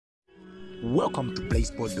Welcome to Play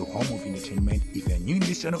Sport, the home of entertainment. If you're new in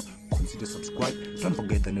this channel, consider subscribe. Don't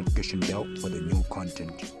forget the notification bell for the new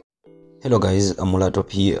content. Hello guys, I'm Mulatop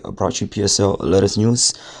here, brought you PSL latest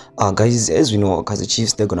news. Guys, as we know, Kaizer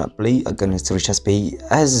Chiefs, they're gonna play against Richards Bay,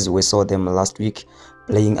 as we saw them last week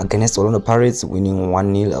playing against Orlando Pirates, winning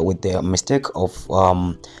 1-0 with the mistake of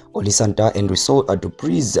Olisanta, and we saw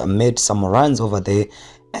Dupree's made some runs over there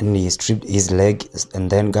and he stripped his leg. And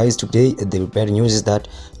then guys, today the bad news is that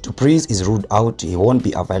Dupree's is ruled out. He won't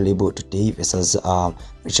be available today versus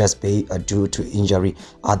Richards Bay due to injury.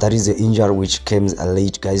 That is the injury which came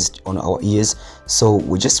late, guys, on our ears. So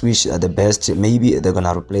we just wish the best. Maybe they're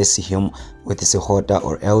gonna replace him with Sehota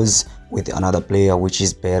or else with another player which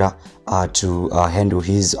is better to handle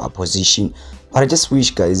his position. But I just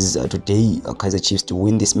wish, guys, today Kaizer Chiefs to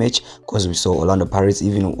win this match, because we saw Orlando Pirates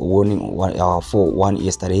even winning 4-1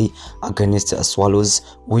 yesterday against Swallows,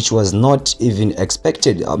 which was not even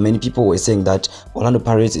expected. Many people were saying that Orlando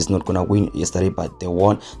Pirates is not gonna win yesterday, but they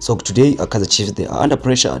won. So today Kaizer Chiefs, they are under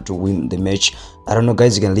pressure to win the match. I don't know,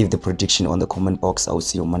 guys. You can leave the prediction on the comment box. I will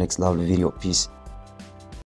see you on my next lovely video. Peace.